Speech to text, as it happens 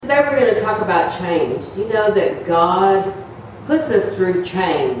we're going to talk about change. Do you know that God puts us through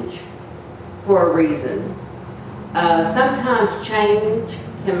change for a reason? Sometimes change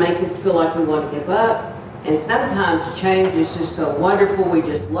can make us feel like we want to give up, and sometimes change is just so wonderful we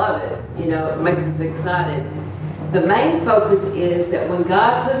just love it. You know, it makes us excited. The main focus is that when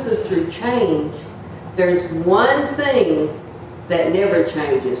God puts us through change, there's one thing that never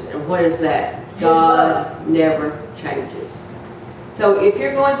changes. And what is that? God never changes. So if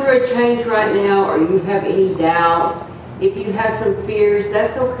you're going through a change right now, or you have any doubts, if you have some fears,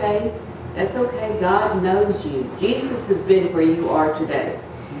 that's okay. That's okay. God knows you. Jesus has been where you are today.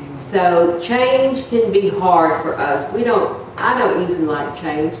 So change can be hard for us. I don't usually like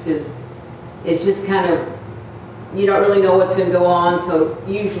change because it's just kind of, you don't really know what's going to go on. So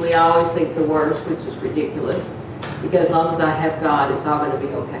usually I always think the worst, which is ridiculous. Because as long as I have God, it's all going to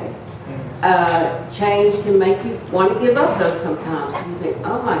be okay. Change can make you want to give up though sometimes. You think,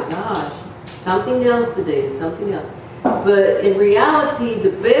 oh my gosh, something else to do, something else. But in reality, the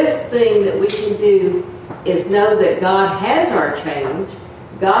best thing that we can do is know that God has our change.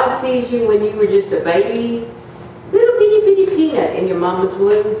 God sees you when you were just a baby, little bitty peanut in your mama's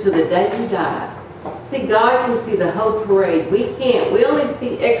womb till the day you die. See, God can see the whole parade. We can't. We only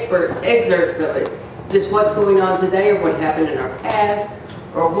see excerpts of it. Just what's going on today or what happened in our past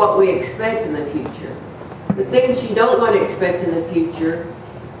or what we expect in the future. The things you don't want to expect in the future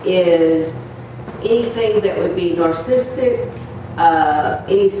is anything that would be narcissistic,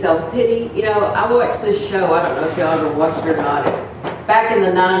 any self-pity. You know, I watched this show, I don't know if y'all ever watched it or not. Back in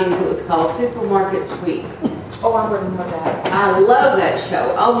the 90s, it was called Supermarket Sweep. Oh, I wouldn't know that. I love that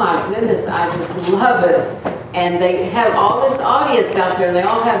show. Oh my goodness, I just love it. And they have all this audience out there, and they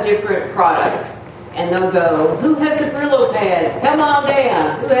all have different products. And they'll go, who has the Brillo pads? Come on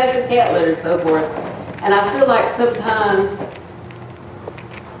down. Who has the cat litter? So forth. And I feel like sometimes,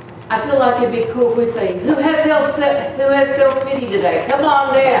 it'd be cool if we say, who has self-pity today? Come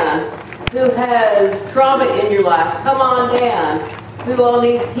on down. Who has trauma in your life? Come on down. Who all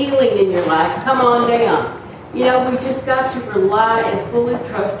needs healing in your life? Come on down. You know, we just got to rely and fully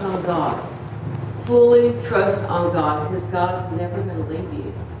trust on God. Fully trust on God, because God's never going to leave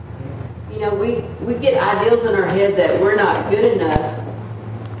you. You know, we get ideals in our head that we're not good enough,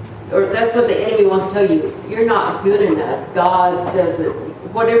 or that's what the enemy wants to tell you. You're not good enough. God doesn't,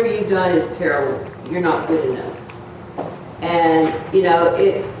 whatever you've done is terrible. You're not good enough. And, you know,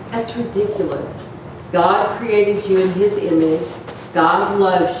 that's ridiculous. God created you in His image. God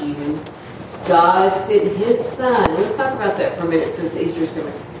loves you. God sent His Son. Let's talk about that for a minute since Easter's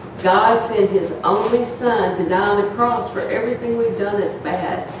coming. God sent His only Son to die on the cross for everything we've done that's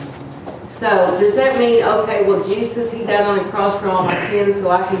bad. So does that mean, okay, well, Jesus, He died on the cross for all my sins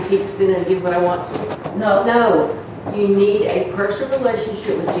so I can keep sinning and do what I want to? No. No. You need a personal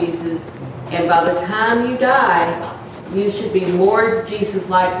relationship with Jesus, and by the time you die, you should be more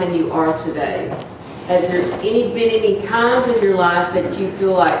Jesus-like than you are today. Has there been any times in your life that you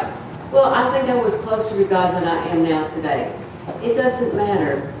feel like, well, I think I was closer to God than I am now today? It doesn't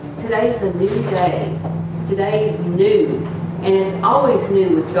matter. Today's a new day. Today's new. And it's always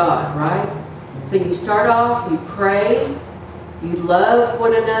new with God, right? So you start off, you pray, you love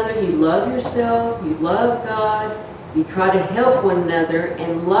one another, you love yourself, you love God, you try to help one another,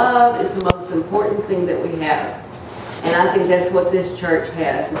 and love is the most important thing that we have. And I think that's what this church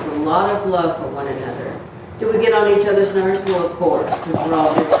has, is a lot of love for one another. Do we get on each other's nerves? Well, of course, because we're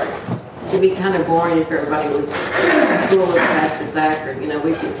all different. It'd be kind of boring if everybody was cool with Pastor Thacker. You know,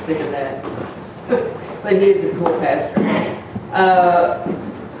 we get sick of that. But he is a cool pastor.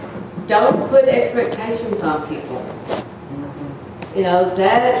 Don't put expectations on people. You know,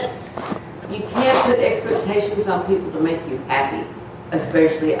 you can't put expectations on people to make you happy,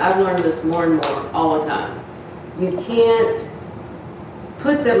 especially. I've learned this more and more all the time. You can't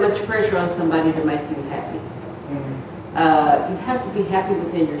put that much pressure on somebody to make you happy. You have to be happy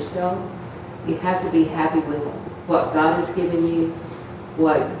within yourself. You have to be happy with what God has given you,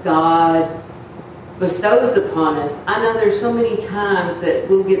 what God bestows upon us. I know there's so many times that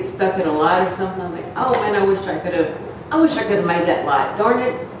we'll get stuck in a light or something. I'm like, oh man, I wish I could have made that light. Darn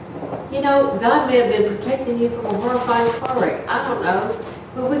it. You know, God may have been protecting you from a horrifying car wreck. I don't know.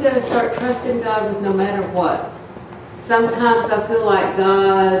 But we got to start trusting God with no matter what. Sometimes I feel like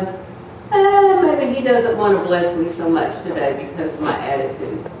God, maybe He doesn't want to bless me so much today because of my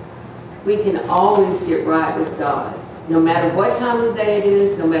attitude. We can always get right with God. No matter what time of the day it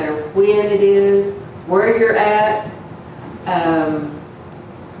is, no matter when it is, where you're at.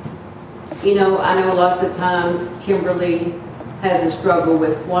 You know, I know lots of times Kimberly has a struggle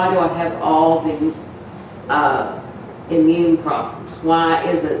with, why do I have all these immune problems? Why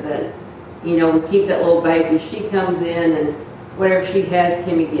is it that, you know, we keep that little baby, she comes in and whatever she has,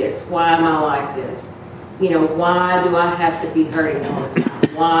 Kimmy gets. Why am I like this? You know, why do I have to be hurting all the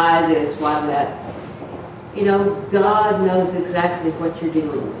time? Why this, why that? You know, God knows exactly what you're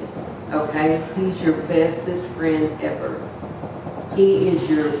dealing with, okay? He's your bestest friend ever. He is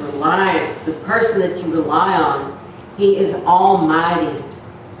your reliant, the person that you rely on. He is almighty.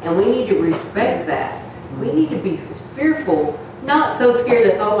 And we need to respect that. We need to be fearful, not so scared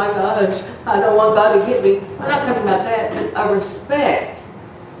that, oh my gosh, I don't want God to get me. I'm not talking about that, but a respect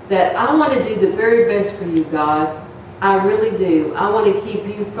that I want to do the very best for you, God. I really do. I want to keep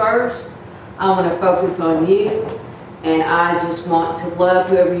you first. I want to focus on you. And I just want to love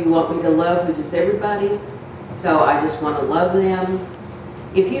whoever you want me to love, which is everybody. So I just want to love them.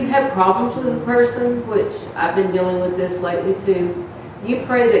 If you have problems with a person, which I've been dealing with this lately too, you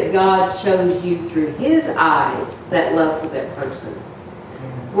pray that God shows you through his eyes that love for that person.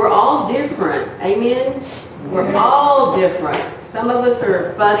 We're all different. Amen? We're all different. Some of us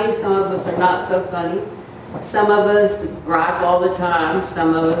are funny. Some of us are not so funny. Some of us gripe all the time.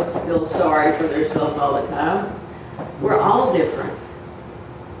 Some of us feel sorry for themselves all the time. We're all different.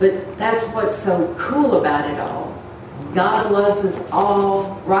 But that's what's so cool about it all. God loves us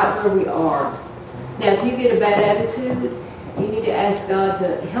all right where we are. Now, if you get a bad attitude, you need to ask God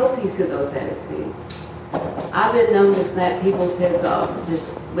to help you through those attitudes. I've been known to snap people's heads off just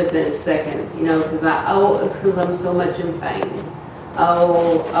within seconds, you know, because it's because I'm so much in pain.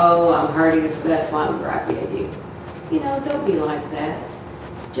 I'm hurting, so that's why I'm griping at you. You know, don't be like that.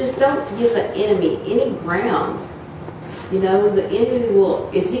 Just don't give the enemy any ground. You know, the enemy will,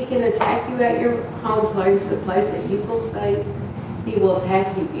 if he can attack you at your home place, the place that you feel safe, he will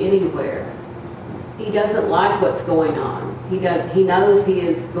attack you anywhere. He doesn't like what's going on. He knows he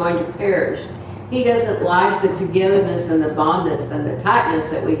is going to perish. He doesn't like the togetherness and the bondness and the tightness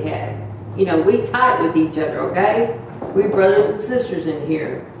that we have. You know, we tight with each other, okay? We brothers and sisters in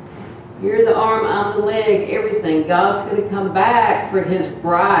here. You're the arm, I'm the leg, everything. God's going to come back for his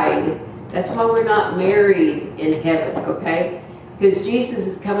bride. That's why we're not married in heaven, okay? Because Jesus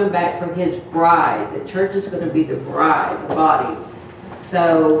is coming back for his bride. The church is going to be the bride, the body.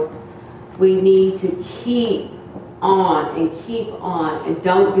 So we need to keep on and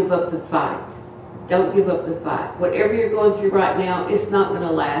don't give up the fight. Don't give up the fight. Whatever you're going through right now, it's not going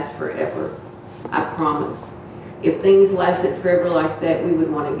to last forever. I promise. If things lasted forever like that, we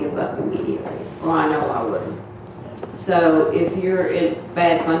would want to give up immediately. Or I know I would. So if you're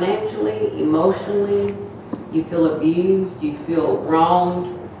bad financially, emotionally, you feel abused, you feel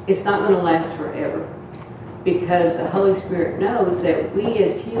wronged, it's not going to last forever. Because the Holy Spirit knows that we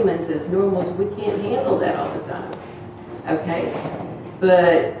as humans, as normals, we can't handle that all the time. Okay?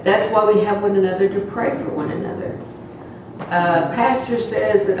 But that's why we have one another to pray for one another. Pastor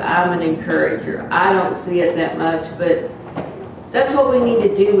says that I'm an encourager. I don't see it that much, but that's what we need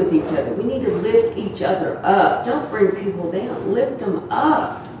to do with each other. We need to lift each other up. Don't bring people down. Lift them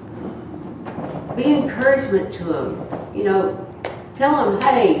up. Be encouragement to them. You know, tell them,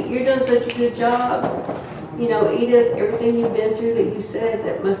 hey, you're doing such a good job. You know, Edith, everything you've been through that you said,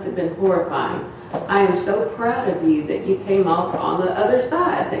 that must have been horrifying. I am so proud of you that you came off on the other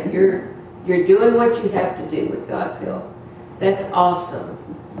side, that you're doing what you have to do with God's help. That's awesome.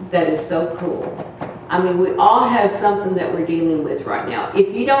 That is so cool. I mean, we all have something that we're dealing with right now.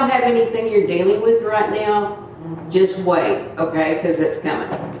 If you don't have anything you're dealing with right now, just wait, okay? Because it's coming.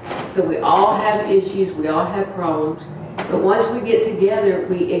 So we all have issues. We all have problems. But once we get together,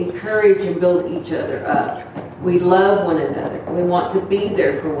 we encourage and build each other up. We love one another. We want to be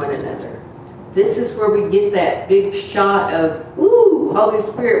there for one another. This is where we get that big shot of, ooh, Holy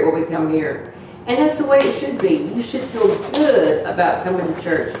Spirit when we come here. And that's the way it should be. You should feel good about coming to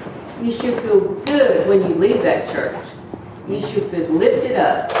church. You should feel good when you leave that church. You should feel lifted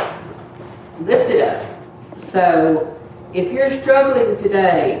up. Lifted up. So if you're struggling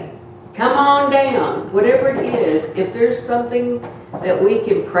today, come on down. Whatever it is, if there's something that we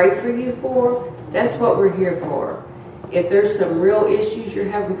can pray for you for, that's what we're here for. If there's some real issues you're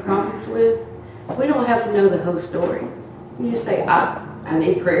having problems with, we don't have to know the whole story. You just say, I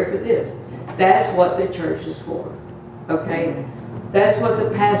need prayer for this. That's what the church is for. Okay? That's what the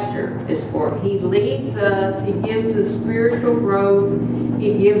pastor is for. He leads us. He gives us spiritual growth.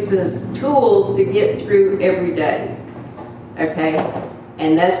 He gives us tools to get through every day. Okay?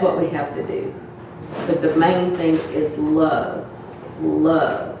 And that's what we have to do. But the main thing is love.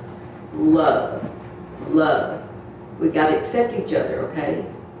 Love. Love. Love. We got to accept each other, okay?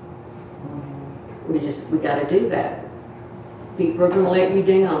 We got to do that. People are going to let you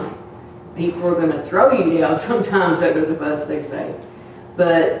down. People are going to throw you down sometimes under the bus, they say.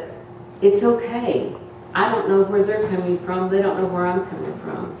 But it's okay. I don't know where they're coming from. They don't know where I'm coming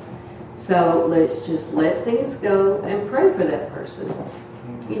from. So let's just let things go and pray for that person.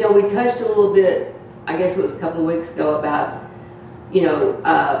 You know, we touched a little bit, I guess it was a couple of weeks ago, about, you know,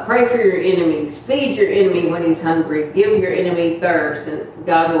 pray for your enemies, feed your enemy when he's hungry, give your enemy thirst, and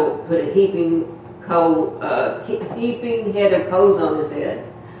God will put a heaping head of coals on his head.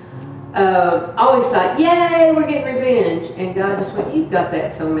 Always thought, yay, we're getting revenge. And God just went, you've got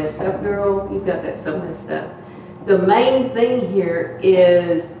that so messed up, girl. You've got that so messed up. The main thing here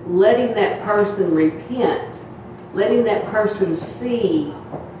is letting that person repent, letting that person see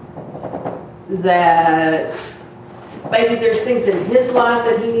that maybe there's things in his life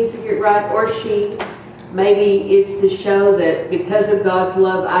that he needs to get right, or she. Maybe it's to show that because of God's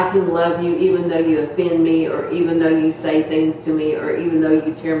love, I can love you even though you offend me, or even though you say things to me, or even though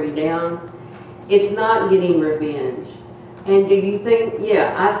you tear me down. It's not getting revenge. And do you think,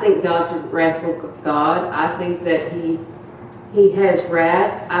 yeah, I think God's a wrathful God. I think that he has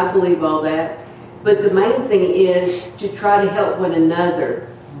wrath. I believe all that. But the main thing is to try to help one another.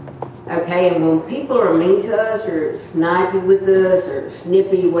 Okay, and when people are mean to us, or snipey with us, or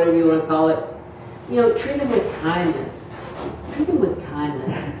snippy, whatever you want to call it, you know, treat them with kindness. Treat them with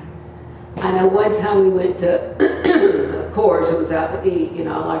kindness. I know one time we went to, of course, it was out to eat. You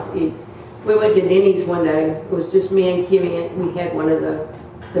know, I like to eat. We went to Denny's one day. It was just me and Kimmy, and we had one of the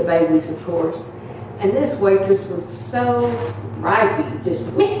babies, of course. And this waitress was so gripey, just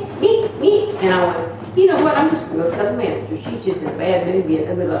me. And I went, you know what, I'm just going to go tell the manager. She's just in a bad mood, being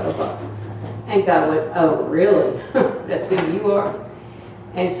ugly, blah, blah, blah. And God went, oh, really? That's who you are?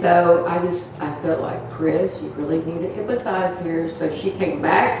 And so I felt like, Chris, you really need to empathize here. So she came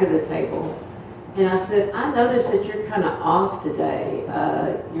back to the table, and I said, I noticed that you're kind of off today.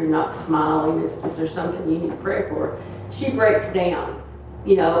 You're not smiling. Is there something you need to pray for? She breaks down.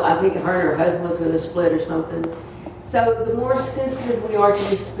 You know, I think her and her husband was going to split or something. So the more sensitive we are to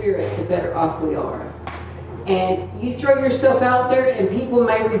the Spirit, the better off we are. And you throw yourself out there, and people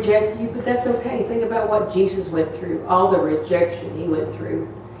may reject you, but that's okay. Think about what Jesus went through, all the rejection he went through.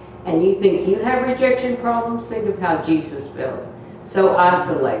 And you think you have rejection problems? Think of how Jesus felt. So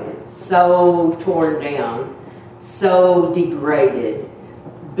isolated, so torn down, so degraded,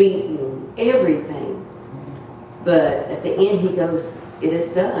 beaten, everything. But at the end he goes, it is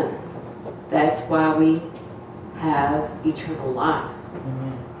done. That's why we have eternal life.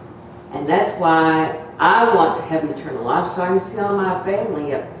 And that's why I want to have eternal life, so I can see all my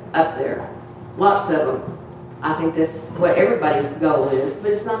family up there. Lots of them. I think that's what everybody's goal is.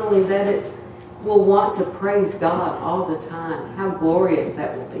 But it's not only that, it's we'll want to praise God all the time. How glorious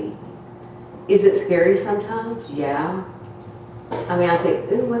that will be. Is it scary sometimes? Yeah. I mean, I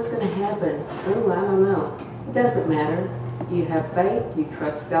think, ooh, what's going to happen? Ooh, I don't know. It doesn't matter. You have faith. You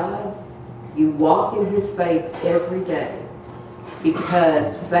trust God. You walk in his faith every day.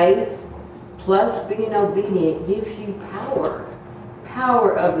 Because faith plus being obedient gives you power.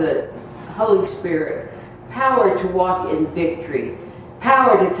 Power of the Holy Spirit. Power to walk in victory.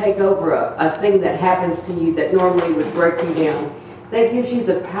 Power to take over a thing that happens to you that normally would break you down. That gives you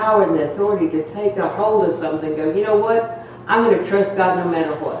the power and the authority to take a hold of something and go, you know what? I'm going to trust God no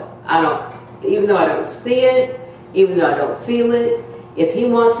matter what. Even though I don't see it, even though I don't feel it, if he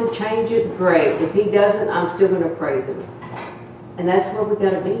wants to change it, great. If he doesn't, I'm still going to praise him. And that's where we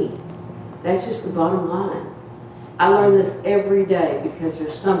got to be. That's just the bottom line. I learn this every day because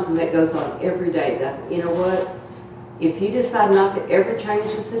there's something that goes on every day that, you know what? If you decide not to ever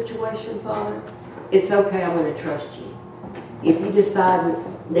change the situation, Father, it's okay, I'm going to trust you. If you decide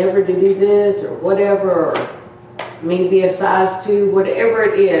never to do this or whatever, or me to be a size 2, whatever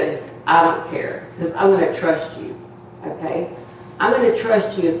it is, I don't care because I'm going to trust you, okay? I'm going to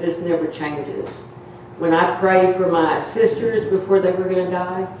trust you if this never changes. When I prayed for my sisters before they were going to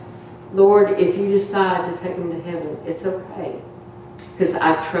die, Lord, if you decide to take them to heaven, it's okay because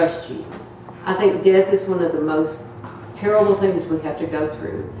I trust you. I think death is one of the most terrible things we have to go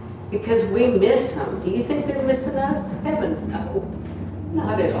through because we miss them. Do you think they're missing us? Heavens, no.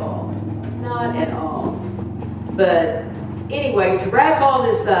 Not at all. Not at all. But anyway, to wrap all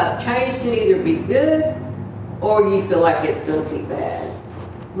this up, change can either be good or you feel like it's going to be bad.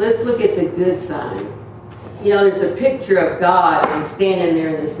 Let's look at the good side. You know, there's a picture of God and standing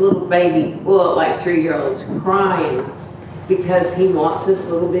there and this little baby, well, like 3-year-old's crying because he wants this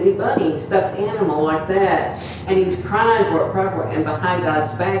little bitty bunny, stuffed animal like that. And he's crying for it properly. And behind God's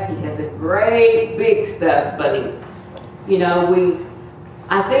back, he has a great big stuffed bunny. You know,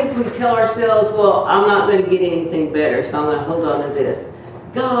 I think we tell ourselves, well, I'm not going to get anything better, so I'm going to hold on to this.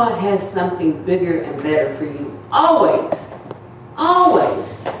 God has something bigger and better for you. Always. Always.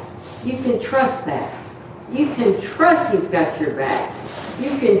 You can trust that. You can trust He's got your back.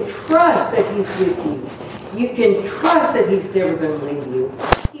 You can trust that He's with you. You can trust that He's never going to leave you.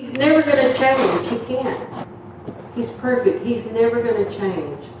 He's never going to change. He can't. He's perfect. He's never going to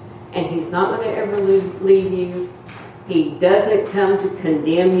change. And He's not going to ever leave you. He doesn't come to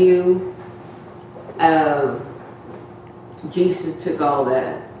condemn you. Jesus took all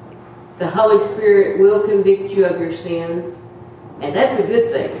that. The Holy Spirit will convict you of your sins. And that's a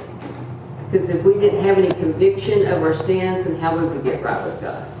good thing. Because if we didn't have any conviction of our sins, then how would we get right with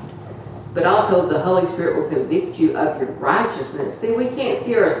God? But also the Holy Spirit will convict you of your righteousness. See, we can't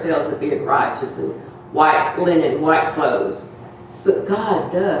see ourselves as being righteous in white linen, white clothes. But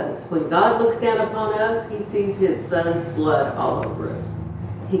God does. When God looks down upon us, He sees His Son's blood all over us.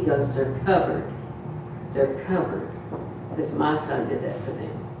 He goes, they're covered. They're covered. Because my Son did that for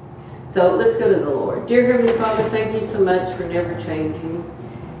them. So let's go to the Lord. Dear Heavenly Father, thank you so much for never changing.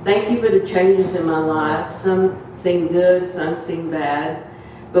 Thank you for the changes in my life. Some seem good, some seem bad.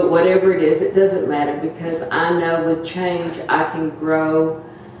 But whatever it is, it doesn't matter, because I know with change I can grow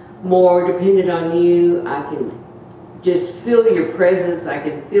more dependent on you. I can just feel your presence. I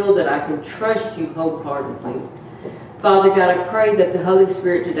can feel that I can trust you wholeheartedly. Father God, I pray that the Holy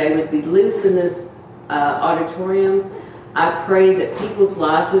Spirit today would be loose in this auditorium. I pray that people's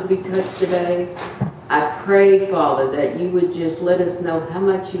lives would be touched today. I pray, Father, that you would just let us know how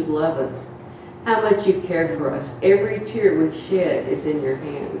much you love us, how much you care for us. Every tear we shed is in your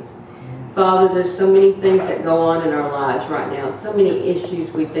hands. Father, there's so many things that go on in our lives right now, so many issues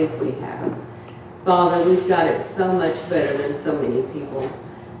we think we have. Father, we've got it so much better than so many people.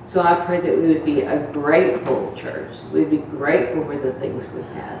 So I pray that we would be a grateful church. We'd be grateful for the things we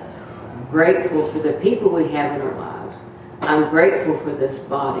have, grateful for the people we have in our lives. I'm grateful for this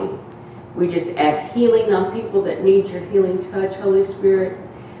body. We just ask healing on people that need your healing touch, Holy Spirit.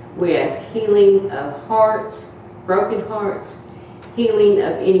 We ask healing of hearts, broken hearts, healing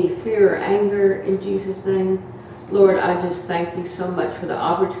of any fear or anger in Jesus' name. Lord, I just thank you so much for the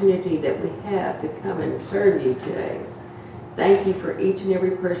opportunity that we have to come and serve you today. Thank you for each and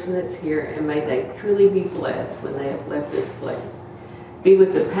every person that's here, and may they truly be blessed when they have left this place. Be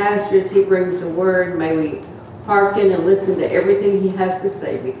with the pastor as he brings the word. May we hearken and listen to everything he has to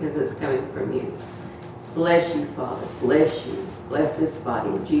say, because it's coming from you. Bless you, Father. Bless you. Bless this body.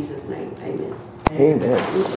 In Jesus' name, amen. Amen.